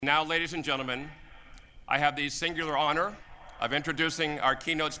Now, ladies and gentlemen, I have the singular honor of introducing our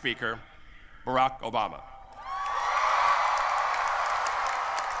keynote speaker, Barack Obama.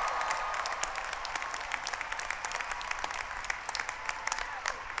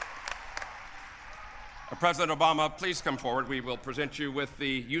 President Obama, please come forward. We will present you with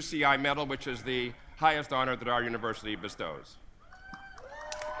the UCI Medal, which is the highest honor that our university bestows.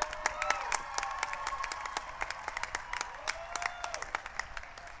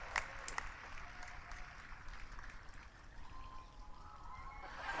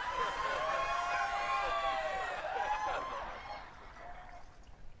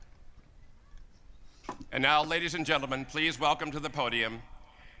 And now, ladies and gentlemen, please welcome to the podium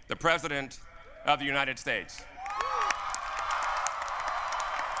the President of the United States.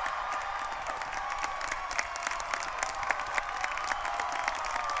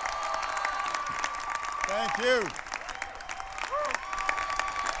 Thank you.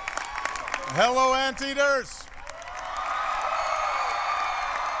 Hello, Anteaters.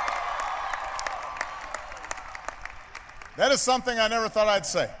 That is something I never thought I'd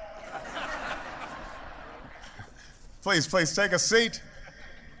say. Please take a seat.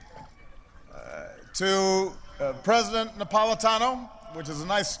 To President Napolitano, which is a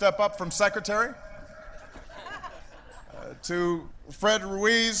nice step up from Secretary. To Fred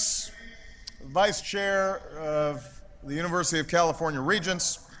Ruiz, Vice Chair of the University of California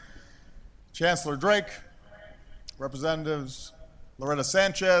Regents, Chancellor Drake, Representatives Loretta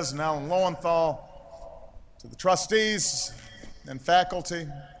Sanchez and Alan Lowenthal, to the trustees and faculty,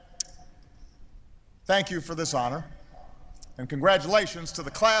 thank you for this honor, and congratulations to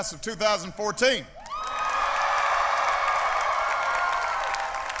the class of 2014.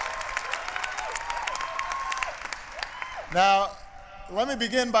 Now, let me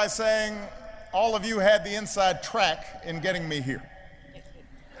begin by saying all of you had the inside track in getting me here.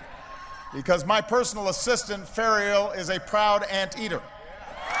 Because my personal assistant, Ferial, is a proud anteater.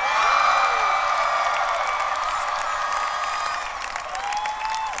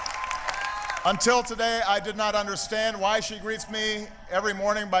 Until today, I did not understand why she greets me every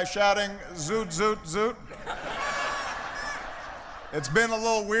morning by shouting, "Zoot, zoot, zoot." It's been a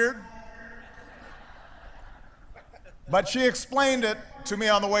little weird. But she explained it to me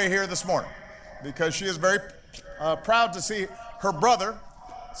on the way here this morning because she is very proud to see her brother,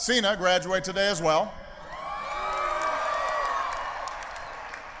 Sina, graduate today as well.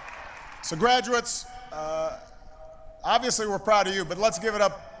 So graduates, obviously we're proud of you, but let's give it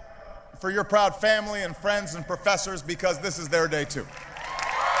up for your proud family and friends and professors because this is their day too.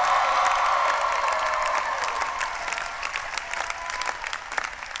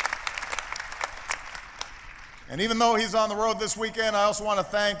 And even though he's on the road this weekend, I also want to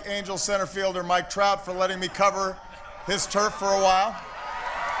thank Angels center fielder Mike Trout for letting me cover his turf for a while.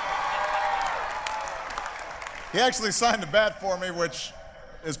 He actually signed a bat for me, which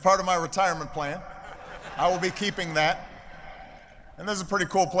is part of my retirement plan. I will be keeping that. And this is a pretty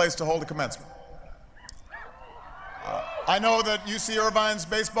cool place to hold a commencement. I know that UC Irvine's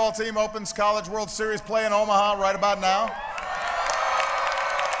baseball team opens College World Series play in Omaha right about now.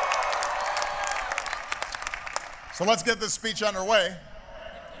 So let's get this speech underway.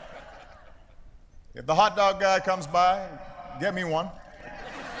 If the hot dog guy comes by, get me one.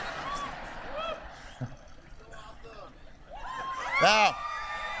 Now,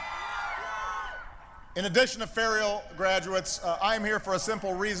 in addition to Ferial graduates, I'm here for a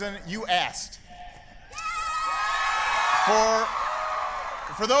simple reason. You asked.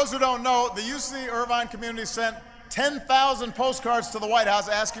 For those who don't know, the UC Irvine community sent 10,000 postcards to the White House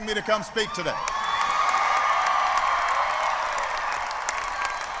asking me to come speak today.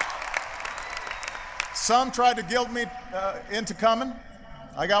 Some tried to guilt me into coming.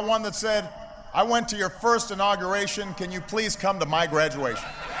 I got one that said, "I went to your first inauguration. Can you please come to my graduation?"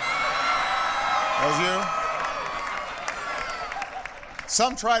 That was you.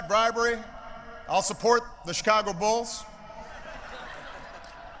 Some tried bribery. I'll support the Chicago Bulls.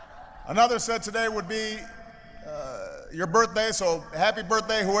 Another said today would be your birthday, so happy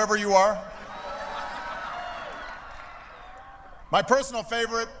birthday, whoever you are. My personal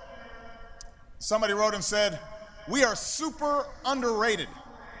favorite, somebody wrote and said, "We are super underrated."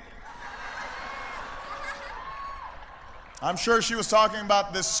 I'm sure she was talking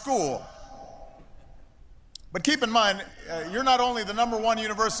about this school. But keep in mind, you're not only the #1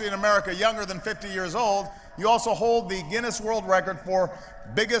 university in America younger than 50 years old, you also hold the Guinness World Record for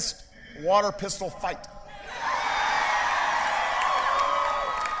biggest water pistol fight.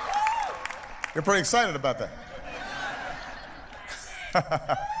 You're pretty excited about that.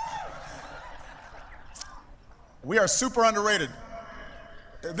 We are super underrated.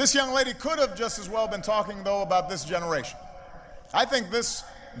 This young lady could have just as well been talking, though, about this generation. I think this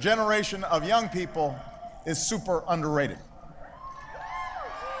generation of young people is super underrated.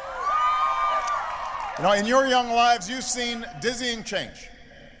 You know, in your young lives, you've seen dizzying change.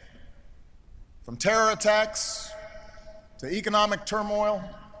 From terror attacks to economic turmoil,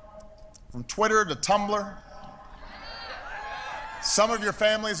 from Twitter to Tumblr. Some of your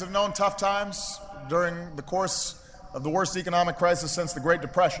families have known tough times during the course of the worst economic crisis since the Great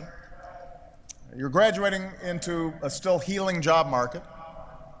Depression. You're graduating into a still healing job market.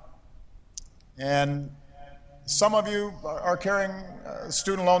 And some of you are carrying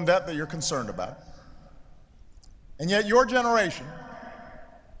student loan debt that you're concerned about. And yet your generation,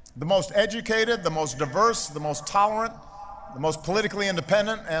 the most educated, the most diverse, the most tolerant, the most politically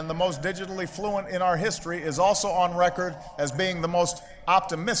independent, and the most digitally fluent in our history, is also on record as being the most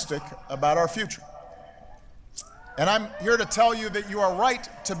optimistic about our future. And I'm here to tell you that you are right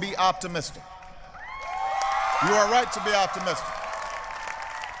to be optimistic. You are right to be optimistic.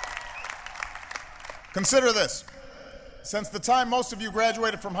 Consider this. Since the time most of you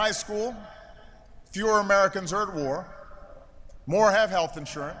graduated from high school, fewer Americans are at war, more have health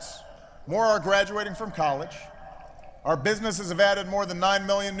insurance, more are graduating from college, our businesses have added more than 9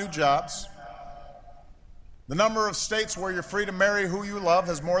 million new jobs, the number of states where you're free to marry who you love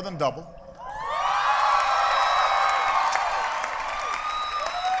has more than doubled.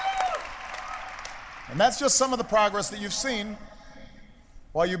 And that's just some of the progress that you've seen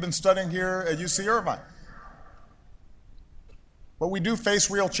while you've been studying here at UC Irvine. But we do face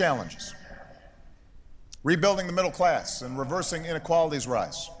real challenges. Rebuilding the middle class and reversing inequalities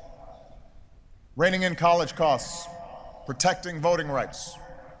rise. Reining in college costs, protecting voting rights,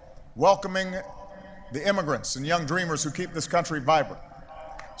 welcoming the immigrants and young dreamers who keep this country vibrant,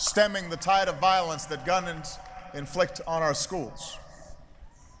 stemming the tide of violence that guns inflict on our schools.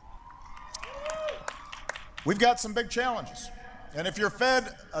 We've got some big challenges. And if you're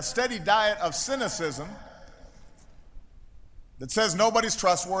fed a steady diet of cynicism that says nobody's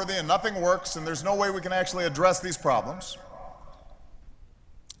trustworthy and nothing works and there's no way we can actually address these problems,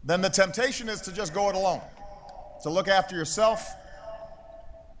 then the temptation is to just go it alone, to look after yourself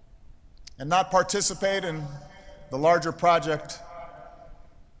and not participate in the larger project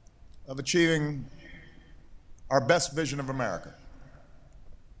of achieving our best vision of America.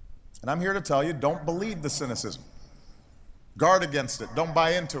 And I'm here to tell you, don't believe the cynicism. Guard against it. Don't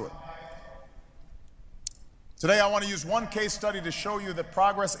buy into it. Today, I want to use one case study to show you that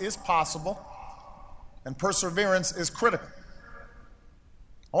progress is possible and perseverance is critical.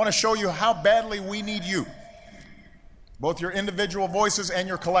 I want to show you how badly we need you, both your individual voices and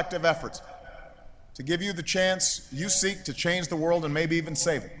your collective efforts, to give you the chance you seek to change the world and maybe even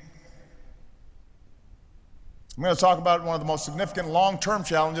save it. I'm going to talk about one of the most significant long-term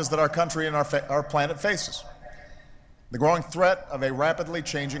challenges that our country and our planet faces: the growing threat of a rapidly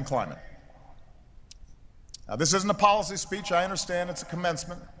changing climate. Now, this isn't a policy speech. I understand it's a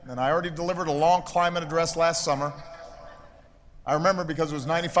commencement, and I already delivered a long climate address last summer. I remember because it was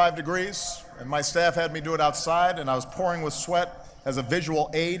 95 degrees, and my staff had me do it outside, and I was pouring with sweat as a visual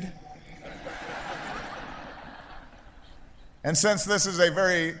aid. And since this is a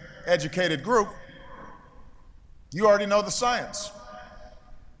very educated group, you already know the science.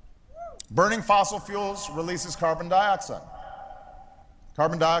 Burning fossil fuels releases carbon dioxide.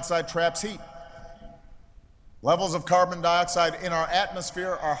 Carbon dioxide traps heat. Levels of carbon dioxide in our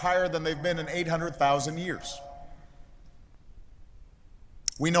atmosphere are higher than they've been in 800,000 years.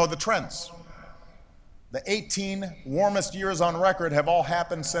 We know the trends. The 18 warmest years on record have all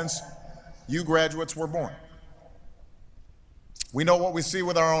happened since you graduates were born. We know what we see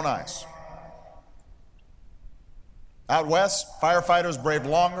with our own eyes. Out west, firefighters brave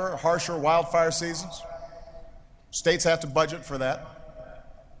longer, harsher wildfire seasons. States have to budget for that.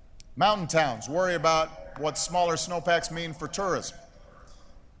 Mountain towns worry about what smaller snowpacks mean for tourism.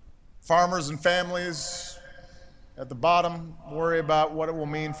 Farmers and families at the bottom worry about what it will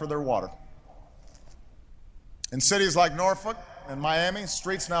mean for their water. In cities like Norfolk and Miami,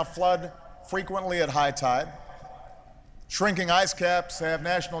 streets now flood frequently at high tide. Shrinking ice caps have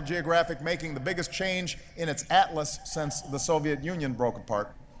National Geographic making the biggest change in its atlas since the Soviet Union broke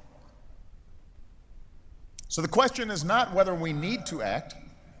apart. So the question is not whether we need to act.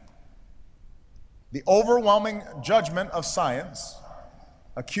 The overwhelming judgment of science,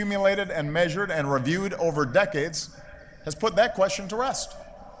 accumulated and measured and reviewed over decades, has put that question to rest.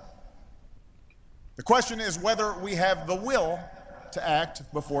 The question is whether we have the will to act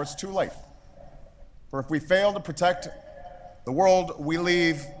before it's too late. For if we fail to protect the world we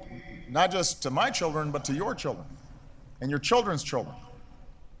leave, not just to my children, but to your children and your children's children,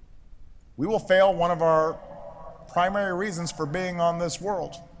 we will fail one of our primary reasons for being on this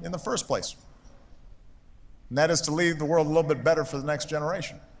world in the first place. And that is to leave the world a little bit better for the next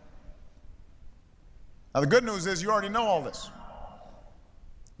generation. Now, the good news is you already know all this.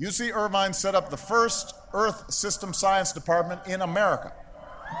 UC Irvine set up the first Earth System Science Department in America.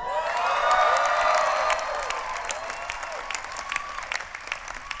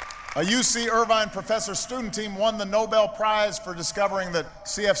 A UC Irvine professor-student team won the Nobel Prize for discovering that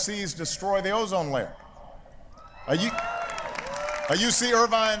CFCs destroy the ozone layer. A UC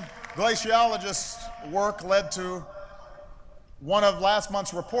Irvine glaciologist's work led to one of last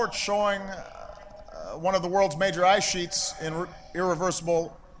month's reports showing one of the world's major ice sheets in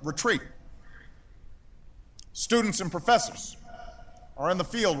irreversible retreat. Students and professors are in the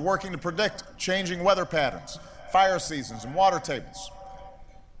field working to predict changing weather patterns, fire seasons, and water tables,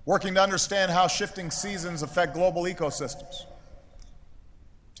 working to understand how shifting seasons affect global ecosystems,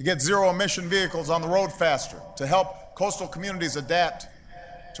 to get zero-emission vehicles on the road faster, to help coastal communities adapt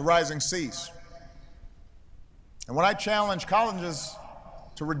to rising seas. And when I challenged colleges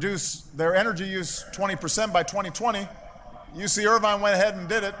to reduce their energy use 20% by 2020, UC Irvine went ahead and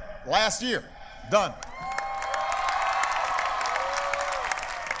did it last year. Done.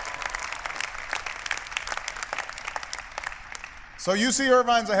 So UC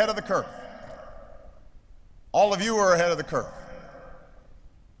Irvine's ahead of the curve. All of you are ahead of the curve.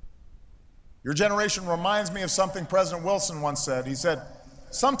 Your generation reminds me of something President Wilson once said. He said,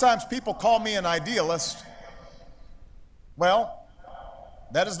 "Sometimes people call me an idealist. Well,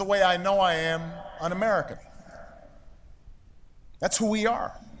 that is the way I know I am an American." That's who we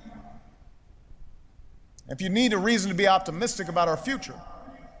are. If you need a reason to be optimistic about our future,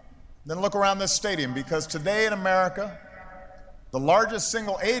 then look around this stadium, because today in America, the largest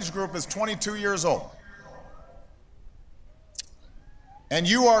single age group is 22 years old. And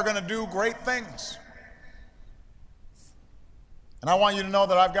you are going to do great things. And I want you to know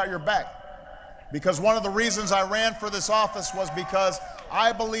that I've got your back. Because one of the reasons I ran for this office was because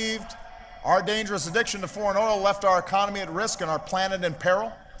I believed our dangerous addiction to foreign oil left our economy at risk and our planet in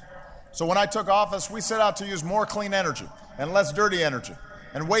peril. So when I took office, we set out to use more clean energy and less dirty energy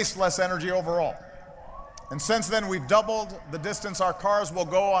and waste less energy overall. And since then, we've doubled the distance our cars will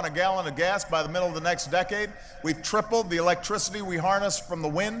go on a gallon of gas by the middle of the next decade. We've tripled the electricity we harness from the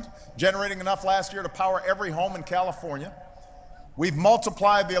wind, generating enough last year to power every home in California. We've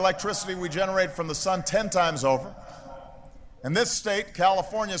multiplied the electricity we generate from the sun 10 times over. And this state,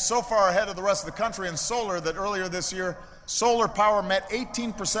 California, is so far ahead of the rest of the country in solar that earlier this year, solar power met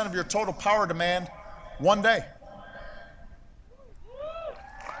 18% of your total power demand one day.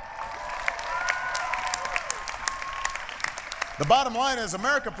 The bottom line is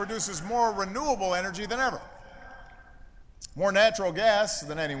America produces more renewable energy than ever, more natural gas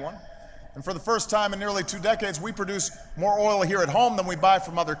than anyone. And for the first time in nearly 2 decades, we produce more oil here at home than we buy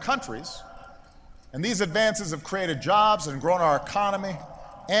from other countries. And these advances have created jobs and grown our economy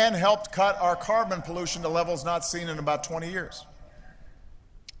and helped cut our carbon pollution to levels not seen in about 20 years.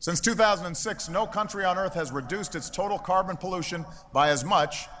 Since 2006, no country on earth has reduced its total carbon pollution by as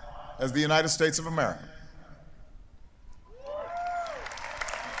much as the United States of America.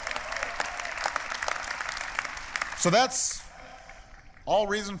 So that's all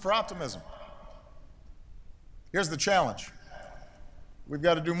reason for optimism. Here's the challenge. We've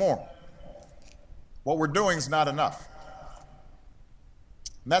got to do more. What we're doing is not enough.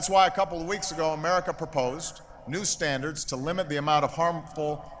 And that's why a couple of weeks ago, America proposed new standards to limit the amount of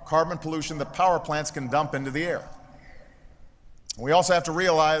harmful carbon pollution that power plants can dump into the air. We also have to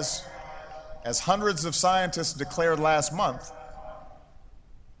realize, as hundreds of scientists declared last month,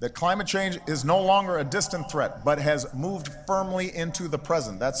 that climate change is no longer a distant threat, but has moved firmly into the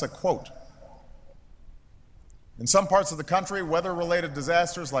present. That's a quote. In some parts of the country, weather-related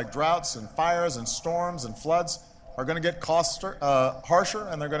disasters like droughts and fires and storms and floods are going to get harsher,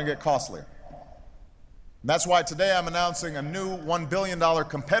 and they're going to get costlier. And that's why today I'm announcing a new $1 billion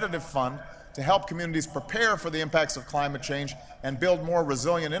competitive fund to help communities prepare for the impacts of climate change and build more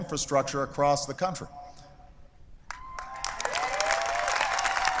resilient infrastructure across the country.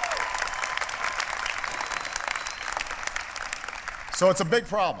 So it's a big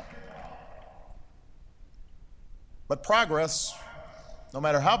problem. But progress, no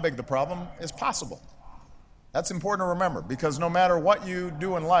matter how big the problem, is possible. That's important to remember, because no matter what you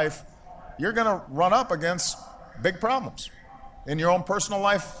do in life, you're going to run up against big problems in your own personal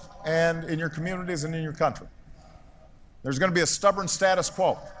life and in your communities and in your country. There's going to be a stubborn status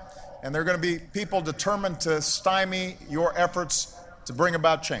quo, and there are going to be people determined to stymie your efforts to bring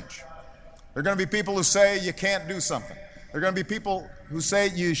about change. There are going to be people who say you can't do something. There are going to be people who say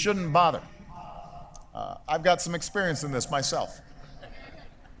you shouldn't bother. I've got some experience in this myself.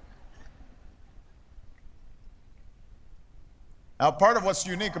 Now, part of what's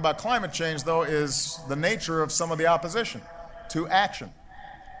unique about climate change, though, is the nature of some of the opposition to action.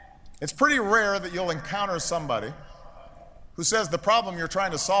 It's pretty rare that you'll encounter somebody who says the problem you're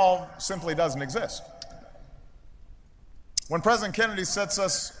trying to solve simply doesn't exist. When President Kennedy set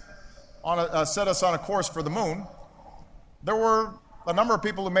us on a course for the moon, there were a number of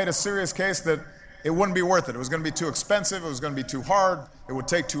people who made a serious case that it wouldn't be worth it. It was going to be too expensive, it was going to be too hard, it would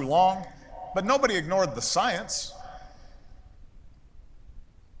take too long. But nobody ignored the science.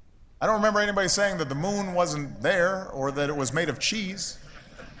 I don't remember anybody saying that the moon wasn't there or that it was made of cheese.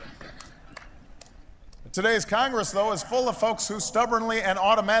 Today's Congress, though, is full of folks who stubbornly and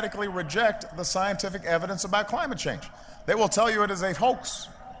automatically reject the scientific evidence about climate change. They will tell you it is a hoax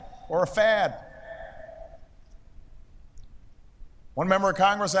or a fad. One member of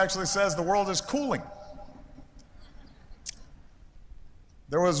Congress actually says the world is cooling.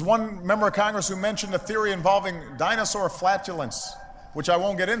 There was one member of Congress who mentioned a theory involving dinosaur flatulence, which I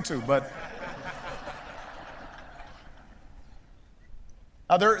won't get into, but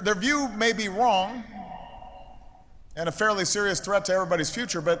now their view may be wrong and a fairly serious threat to everybody's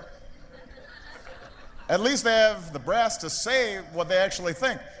future, but at least they have the brass to say what they actually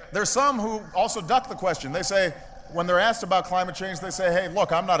think. There's some who also duck the question. They say, when they're asked about climate change, they say, hey,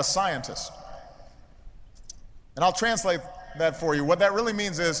 look, I'm not a scientist. And I'll translate that for you. What that really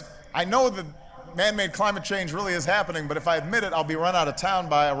means is, I know that man-made climate change really is happening, but if I admit it, I'll be run out of town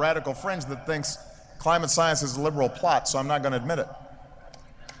by a radical fringe that thinks climate science is a liberal plot, so I'm not going to admit it.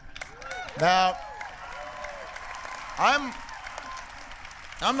 Now, I'm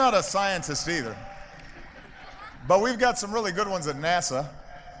not a scientist either, but we've got some really good ones at NASA.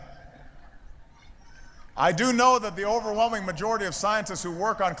 I do know that the overwhelming majority of scientists who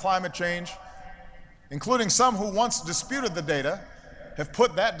work on climate change, including some who once disputed the data, have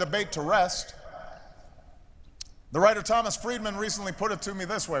put that debate to rest. The writer Thomas Friedman recently put it to me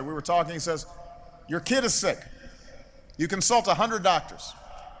this way. We were talking, he says, your kid is sick. You consult 100 doctors.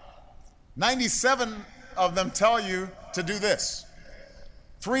 97 of them tell you to do this.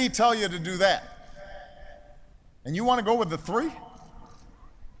 3 tell you to do that. And you want to go with the 3?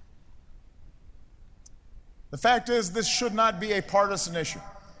 The fact is, this should not be a partisan issue.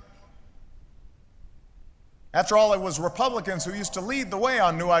 After all, it was Republicans who used to lead the way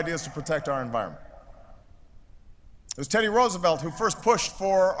on new ideas to protect our environment. It was Teddy Roosevelt who first pushed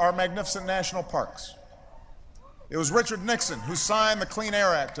for our magnificent national parks. It was Richard Nixon who signed the Clean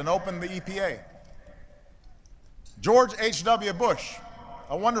Air Act and opened the EPA. George H.W. Bush,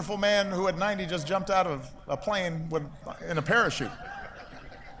 a wonderful man who at 90 just jumped out of a plane in a parachute,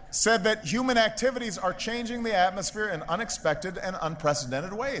 said that human activities are changing the atmosphere in unexpected and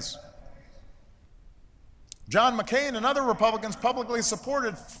unprecedented ways. John McCain and other Republicans publicly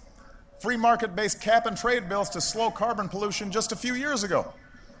supported free market-based cap-and-trade bills to slow carbon pollution just a few years ago,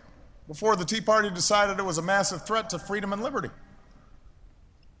 before the Tea Party decided it was a massive threat to freedom and liberty.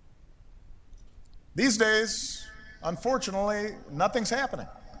 These days, unfortunately, nothing's happening.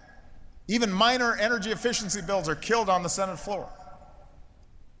 Even minor energy efficiency bills are killed on the Senate floor.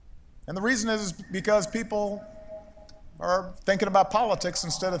 And the reason is because people are thinking about politics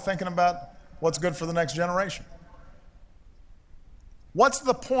instead of thinking about what's good for the next generation. What's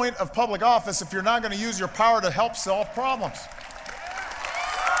the point of public office if you're not going to use your power to help solve problems?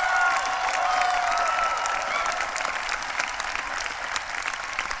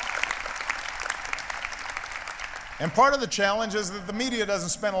 And part of the challenge is that the media doesn't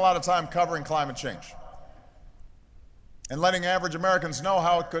spend a lot of time covering climate change and letting average Americans know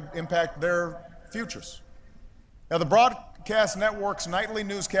how it could impact their futures. Now, the broadcast networks' nightly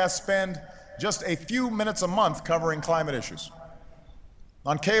newscasts spend just a few minutes a month covering climate issues.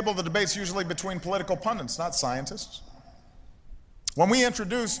 On cable, the debate's usually between political pundits, not scientists. When we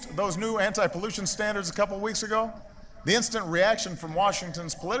introduced those new anti-pollution standards a couple of weeks ago, the instant reaction from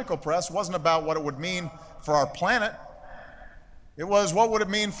Washington's political press wasn't about what it would mean for our planet. It was, what would it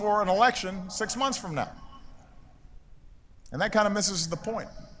mean for an election 6 months from now? And that kind of misses the point.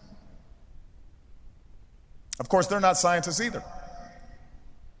 Of course, they're not scientists either.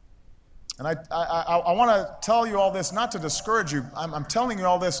 And I want to tell you all this not to discourage you. I'm telling you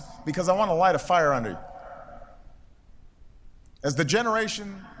all this because I want to light a fire under you. As the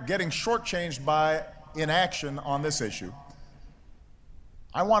generation getting shortchanged by inaction on this issue,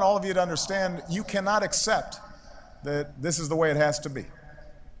 I want all of you to understand you cannot accept that this is the way it has to be.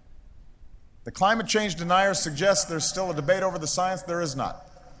 The climate change deniers suggest there's still a debate over the science. There is not.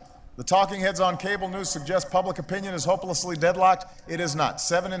 The talking heads on cable news suggest public opinion is hopelessly deadlocked. It is not.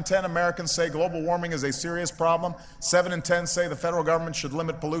 7 in 10 Americans say global warming is a serious problem. 7 in 10 say the federal government should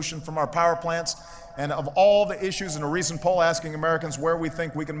limit pollution from our power plants. And of all the issues in a recent poll asking Americans where we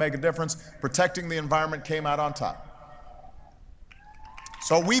think we can make a difference, protecting the environment came out on top.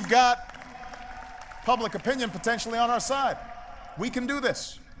 So we've got public opinion potentially on our side. We can do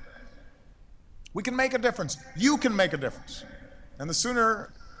this. We can make a difference. You can make a difference. And the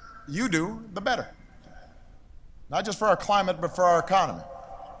sooner you do, the better. Not just for our climate, but for our economy.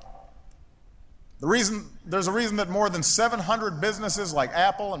 There's a reason that more than 700 businesses like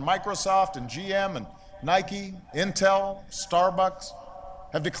Apple and Microsoft and GM and Nike, Intel, Starbucks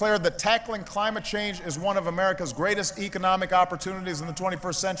have declared that tackling climate change is one of America's greatest economic opportunities in the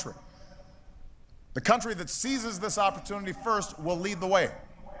 21st century. The country that seizes this opportunity first will lead the way.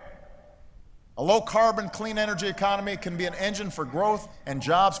 A low-carbon, clean energy economy can be an engine for growth and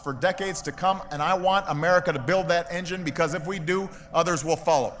jobs for decades to come, and I want America to build that engine, because if we do, others will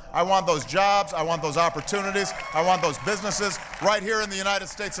follow. I want those jobs, I want those opportunities, I want those businesses right here in the United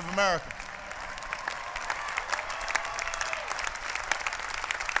States of America.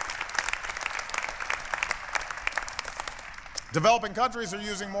 Developing countries are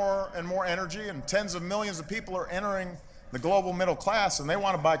using more and more energy, and tens of millions of people are entering the global middle class, and they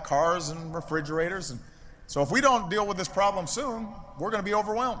want to buy cars and refrigerators. And so if we don't deal with this problem soon, we're going to be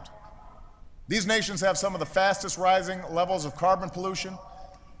overwhelmed. These nations have some of the fastest rising levels of carbon pollution.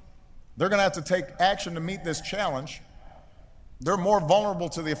 They're going to have to take action to meet this challenge. They're more vulnerable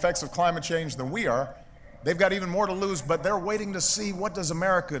to the effects of climate change than we are. They've got even more to lose, but they're waiting to see, what does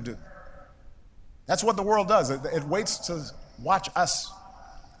America do? That's what the world does. It waits to watch us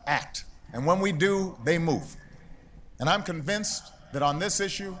act. And when we do, they move. And I'm convinced that on this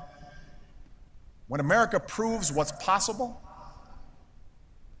issue, when America proves what's possible,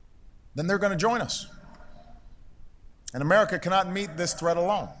 then they're going to join us. And America cannot meet this threat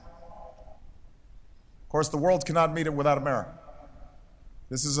alone. Of course, the world cannot meet it without America.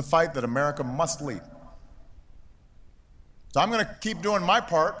 This is a fight that America must lead. So I'm going to keep doing my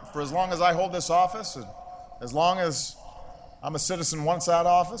part for as long as I hold this office, and as long as I'm a citizen once out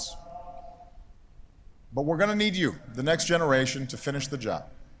of office. But we're going to need you, the next generation, to finish the job.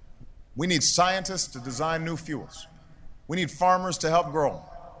 We need scientists to design new fuels. We need farmers to help grow them.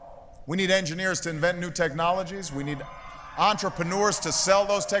 We need engineers to invent new technologies. We need entrepreneurs to sell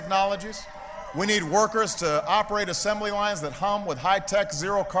those technologies. We need workers to operate assembly lines that hum with high-tech,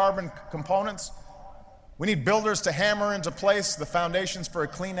 zero-carbon components. We need builders to hammer into place the foundations for a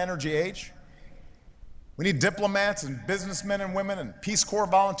clean energy age. We need diplomats and businessmen and women and Peace Corps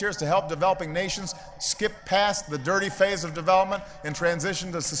volunteers to help developing nations skip past the dirty phase of development and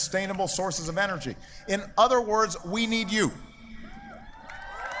transition to sustainable sources of energy. In other words, we need you.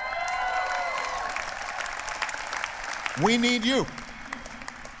 We need you.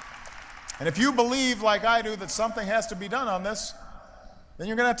 And if you believe, like I do, that something has to be done on this, then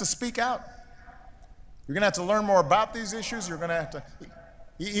you're going to have to speak out. You're going to have to learn more about these issues. You're going to have to,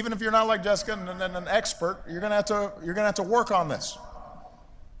 even if you're not like Jessica and an expert, you're going to have to work on this.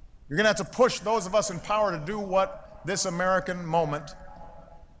 You're going to have to push those of us in power to do what this American moment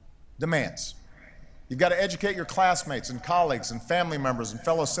demands. You've got to educate your classmates and colleagues and family members and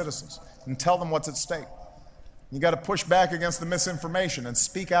fellow citizens and tell them what's at stake. You've got to push back against the misinformation and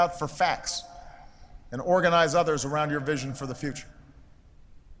speak out for facts and organize others around your vision for the future.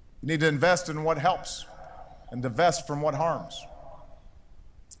 You need to invest in what helps and divest from what harms.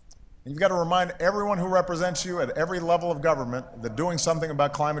 And you've got to remind everyone who represents you at every level of government that doing something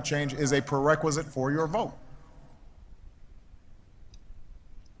about climate change is a prerequisite for your vote.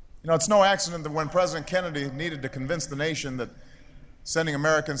 You know, it's no accident that when President Kennedy needed to convince the nation that sending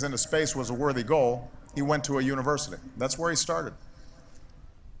Americans into space was a worthy goal, he went to a university. That's where he started.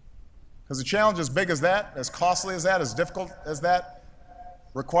 Because a challenge as big as that, as costly as that, as difficult as that,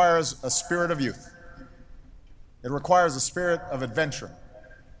 requires a spirit of youth. It requires a spirit of adventure,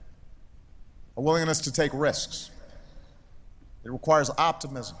 a willingness to take risks. It requires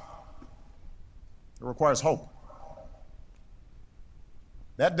optimism. It requires hope.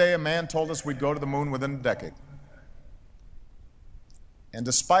 That day, a man told us we'd go to the moon within a decade. And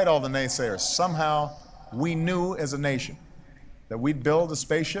despite all the naysayers, somehow we knew as a nation that we'd build a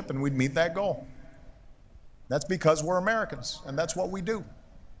spaceship and we'd meet that goal. That's because we're Americans, and that's what we do.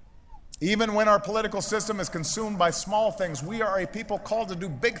 Even when our political system is consumed by small things, we are a people called to do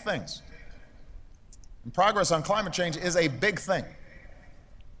big things. And progress on climate change is a big thing.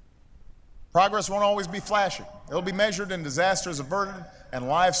 Progress won't always be flashy. It'll be measured in disasters averted and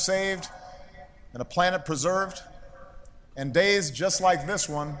lives saved and a planet preserved. And days just like this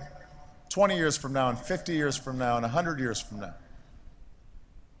one 20 years from now and 50 years from now and 100 years from now.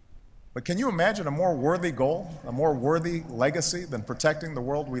 But can you imagine a more worthy goal, a more worthy legacy than protecting the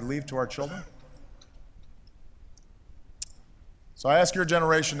world we leave to our children? So I ask your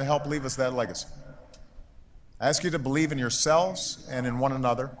generation to help leave us that legacy. I ask you to believe in yourselves and in one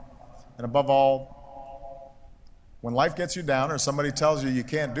another, and above all, when life gets you down or somebody tells you you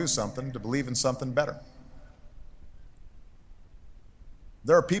can't do something, to believe in something better.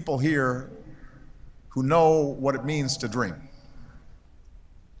 There are people here who know what it means to dream.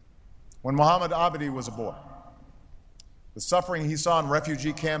 When Muhammad Abidi was a boy, the suffering he saw in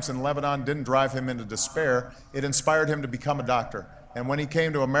refugee camps in Lebanon didn't drive him into despair. It inspired him to become a doctor. And when he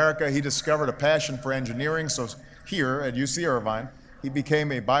came to America, he discovered a passion for engineering. So here at UC Irvine, he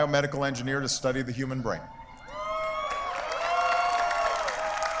became a biomedical engineer to study the human brain.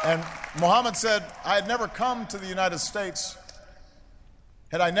 And Muhammad said, I had never come to the United States.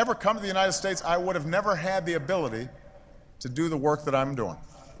 Had I never come to the United States, I would have never had the ability to do the work that I'm doing.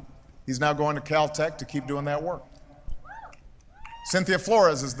 He's now going to Caltech to keep doing that work. Cynthia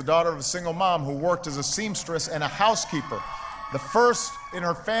Flores is the daughter of a single mom who worked as a seamstress and a housekeeper, the first in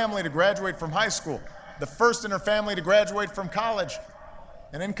her family to graduate from high school, the first in her family to graduate from college.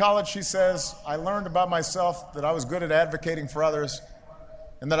 And in college, she says, I learned about myself that I was good at advocating for others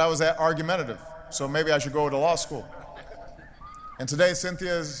and that I was argumentative, so maybe I should go to law school. And today,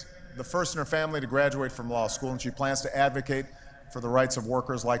 Cynthia is the first in her family to graduate from law school, and she plans to advocate for the rights of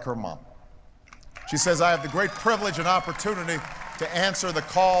workers like her mom. She says, I have the great privilege and opportunity to answer the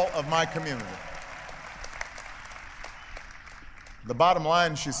call of my community. The bottom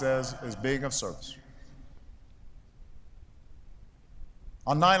line, she says, is being of service.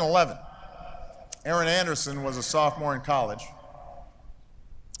 On 9/11, Aaron Anderson was a sophomore in college.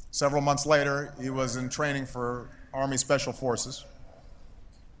 Several months later, he was in training for Army Special Forces.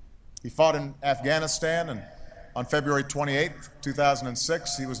 He fought in Afghanistan, and on February 28,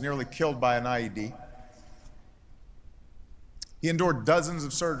 2006, he was nearly killed by an IED. He endured dozens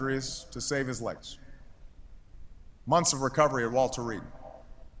of surgeries to save his legs. Months of recovery at Walter Reed.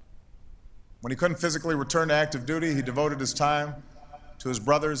 When he couldn't physically return to active duty, he devoted his time to his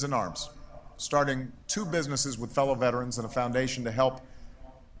brothers in arms, starting 2 businesses with fellow veterans and a foundation to help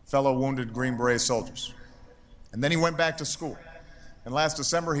fellow wounded Green Beret soldiers. And then he went back to school. And last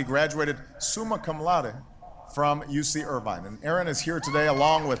December, he graduated summa cum laude from UC Irvine. And Aaron is here today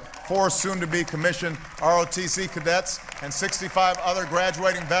along with 4 soon-to-be commissioned ROTC cadets and 65 other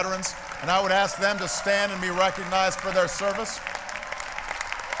graduating veterans. And I would ask them to stand and be recognized for their service.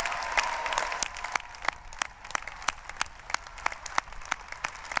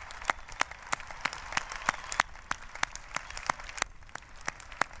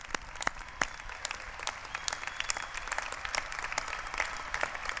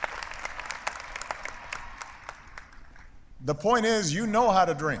 The point is, you know how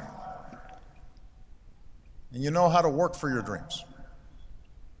to dream. And you know how to work for your dreams.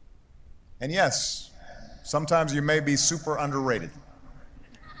 And yes, sometimes you may be super underrated.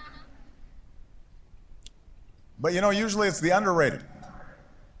 But you know, usually it's the underrated,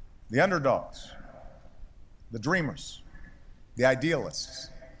 the underdogs, the dreamers, the idealists,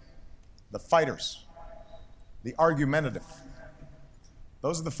 the fighters, the argumentative.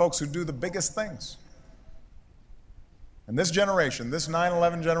 Those are the folks who do the biggest things. And this generation, this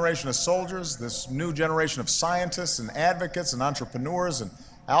 9/11 generation of soldiers, this new generation of scientists and advocates and entrepreneurs and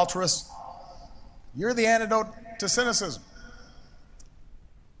altruists, you're the antidote to cynicism.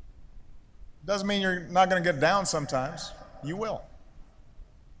 Doesn't mean you're not going to get down sometimes. You will.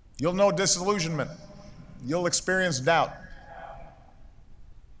 You'll know disillusionment. You'll experience doubt.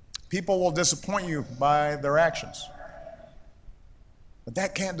 People will disappoint you by their actions. But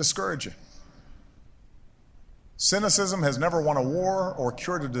that can't discourage you. Cynicism has never won a war or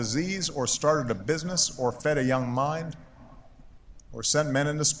cured a disease or started a business or fed a young mind or sent men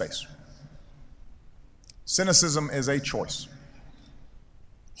into space. Cynicism is a choice.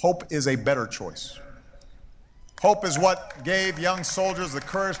 Hope is a better choice. Hope is what gave young soldiers the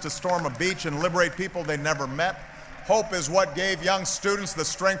courage to storm a beach and liberate people they never met. Hope is what gave young students the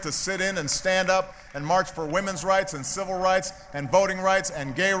strength to sit in and stand up and march for women's rights and civil rights and voting rights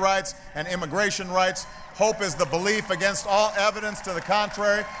and gay rights and immigration rights. Hope is the belief against all evidence to the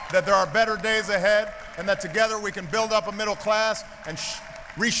contrary that there are better days ahead and that together we can build up a middle class and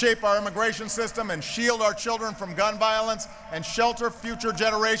reshape our immigration system and shield our children from gun violence and shelter future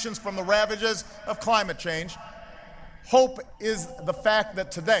generations from the ravages of climate change. Hope is the fact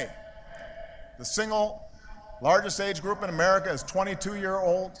that today, the single largest age group in America is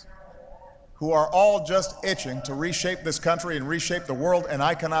 22-year-olds who are all just itching to reshape this country and reshape the world, and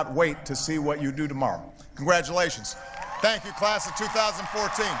I cannot wait to see what you do tomorrow. Congratulations. Thank you, class of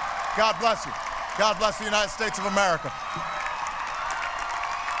 2014. God bless you. God bless the United States of America.